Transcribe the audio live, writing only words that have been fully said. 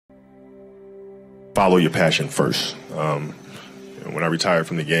follow your passion first. When I retired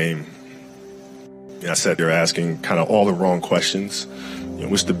from the game, I sat there asking kind of all the wrong questions.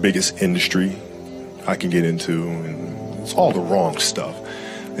 What's the biggest industry I can get into? And it's all the wrong stuff.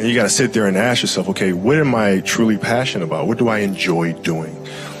 And you got to sit there and ask yourself, okay, what am I truly passionate about? What do I enjoy doing?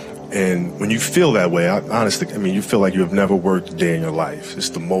 And when you feel that way, honestly, I mean, you feel like you have never worked a day in your life.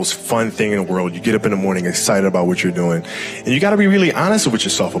 It's the most fun thing in the world. You get up in the morning excited about what you're doing. And you got to be really honest with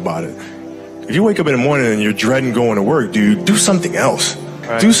yourself about it. If you wake up in the morning and you're dreading going to work, dude, do something else.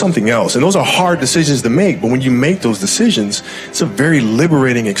 Right. Do something else. And those are hard decisions to make. But when you make those decisions, it's a very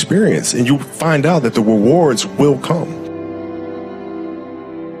liberating experience. And you find out that the rewards will come.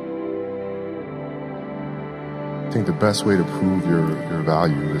 I think the best way to prove your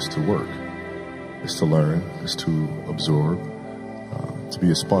value is to work, is to learn, is to absorb, to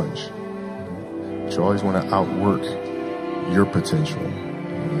be a sponge. But you always want to outwork your potential.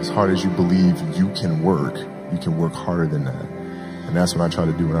 As hard as you believe you can work harder than that. And that's what I tried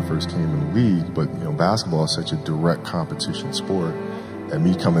to do when I first came in the league. But basketball is such a direct competition sport that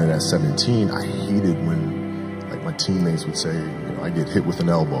me coming in at 17, I hated when like my teammates would say, I get hit with an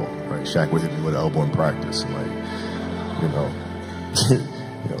elbow, right? Shaq would hit me with an elbow in practice. And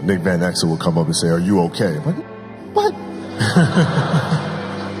Nick Van Exel would come up and say, "Are you okay?" I'm like, what?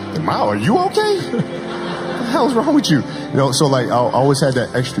 Mao, are you okay? What the hell's wrong with you? So like I always had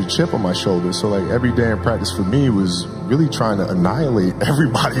that extra chip on my shoulder. So like every day in practice for me was really trying to annihilate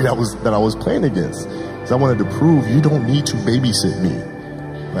everybody that I was playing against. Because I wanted to prove you don't need to babysit me.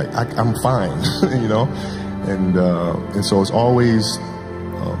 Like I'm fine, And so it's always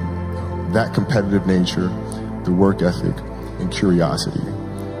that competitive nature, the work ethic, and curiosity.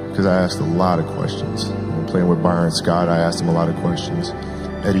 Because I asked a lot of questions. When playing with Bryant Scott, I asked him a lot of questions.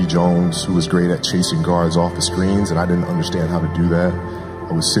 Eddie Jones, who was great at chasing guards off the screens, and I didn't understand how to do that.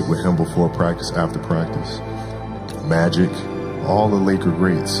 I would sit with him before practice, after practice. Magic, all the Laker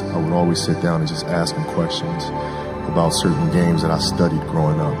greats, I would always sit down and just ask them questions about certain games that I studied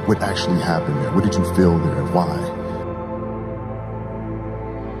growing up. What actually happened there? What did you feel there and why?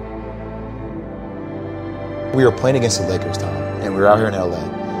 We were playing against the Lakers, Tom, and we were out here in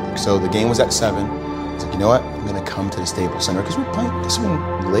LA. So the game was at 7. I was like, you know what? I'm gonna come to the Staples Center because we're playing. This is when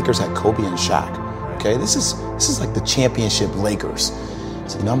the Lakers had Kobe and Shaq. Okay, this is like the championship Lakers.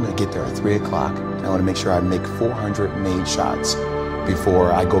 So I'm gonna get there at 3 o'clock, and I want to make sure I make 400 made shots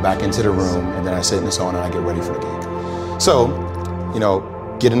before I go back into the room, and then I sit in the sauna and I get ready for the game. So,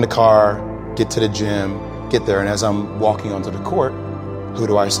 get in the car, get to the gym, get there, and as I'm walking onto the court, who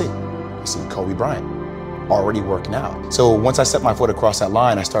do I see? I see Kobe Bryant, already working out. So once I set my foot across that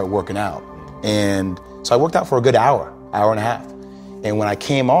line, I started working out. And so I worked out for a good hour and a half. And when I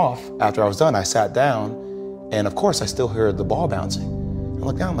came off, after I was done, I sat down, and of course I still heard the ball bouncing. I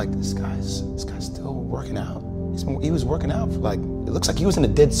looked down, I'm like, this guy's still working out. He was working out for like, it looks like he was in a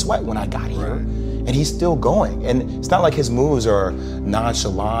dead sweat when I got here. Right. And he's still going. And it's not like his moves are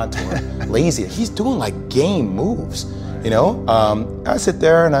nonchalant or lazy. He's doing like game moves. I sit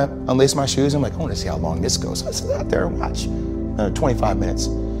there and I unlace my shoes. I'm like, I want to see how long this goes. So I sit out there and watch 25 minutes.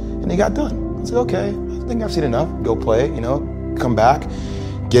 And he got done. I said, okay, I think I've seen enough. Go play, come back,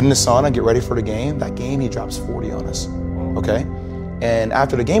 get in the sauna, get ready for the game. That game, he drops 40 on us, okay? And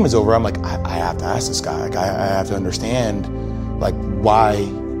after the game is over, I'm like, I have to ask this guy. Like, I have to understand, like, why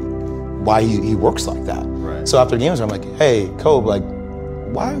he works like that. Right. So after the game is over, I'm like, hey, Kobe, like,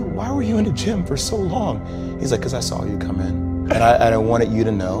 why were you in the gym for so long? He's like, because I saw you come in. And I wanted you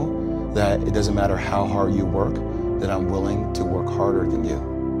to know that it doesn't matter how hard you work, that I'm willing to work harder than you.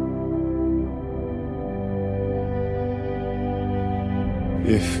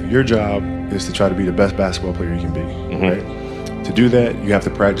 If your job is to try to be the best basketball player you can be, right? To do that, you have to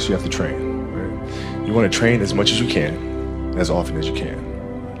practice, you have to train, right? You want to train as much as you can, as often as you can.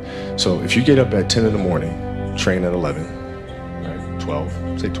 So if you get up at 10 in the morning, train at 11, right?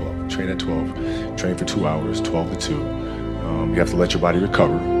 12, say 12, train at 12, train for 2 hours, 12 to 2. You have to let your body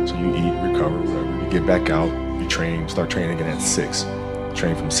recover. So you eat, recover, whatever. You get back out, you train, start training again at 6.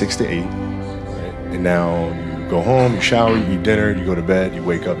 Train from 6 to 8, right? And now you go home, you shower, you eat dinner, you go to bed, you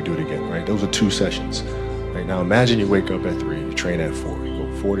wake up, you do it again, right? Those are 2 sessions. Right now, imagine you wake up at 3, you train at 4, you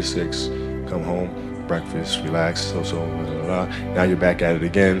go 4 to 6, come home, breakfast, relax, blah, blah, blah. Now you're back at it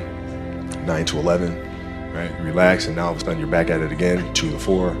again, 9 to 11, right? You relax, and now all of a sudden you're back at it again, 2 to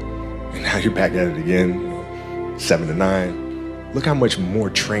 4, and now you're back at it again, 7 to 9. Look how much more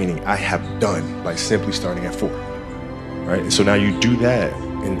training I have done by simply starting at 4, right? And so now you do that,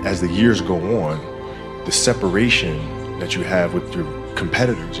 and as the years go on, the separation that you have with your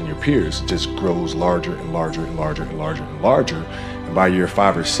competitors and your peers just grows larger and larger and larger and larger and larger. And by year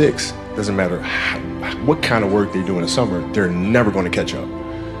 5 or 6, doesn't matter what kind of work they do in the summer, they're never going to catch up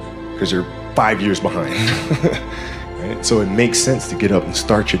because you're 5 years behind. Right? So it makes sense to get up and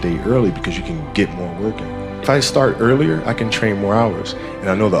start your day early because you can get more work in. If I start earlier, I can train more hours. And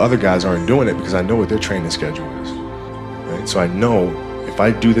I know the other guys aren't doing it because I know what their training schedule is. Right? So I know if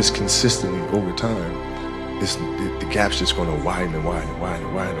I do this consistently over time, the gap's just going to widen and widen and widen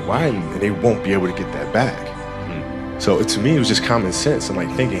and widen and widen, and they won't be able to get that back. So to me, it was just common sense. I'm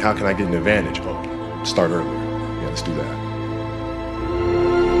like thinking, how can I get an advantage? Oh, start earlier. Yeah, let's do that.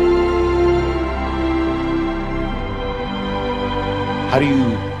 How do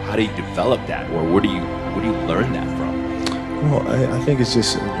you develop that, or where do you learn that from? Well, I think it's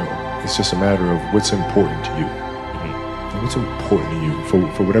just it's just a matter of what's important to you. What's important to you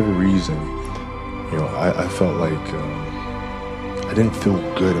for whatever reason. I felt like I didn't feel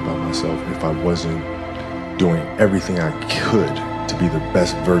good about myself if I wasn't doing everything I could to be the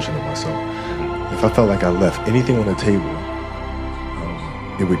best version of myself. If I felt like I left anything on the table,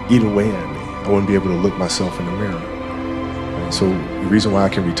 it would eat away at me. I wouldn't be able to look myself in the mirror. And so the reason why I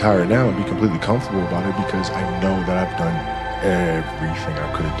can retire now and be completely comfortable about it, because I know that I've done everything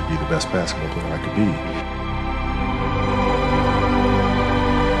I could to be the best basketball player I could be.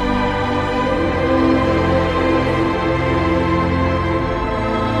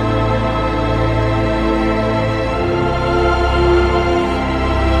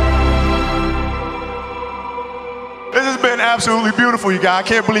 Absolutely beautiful, you guys. I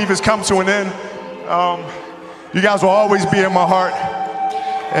can't believe it's come to an end. You guys will always be in my heart.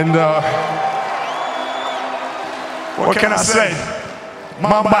 And what can I say?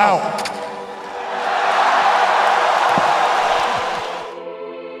 Mamba out.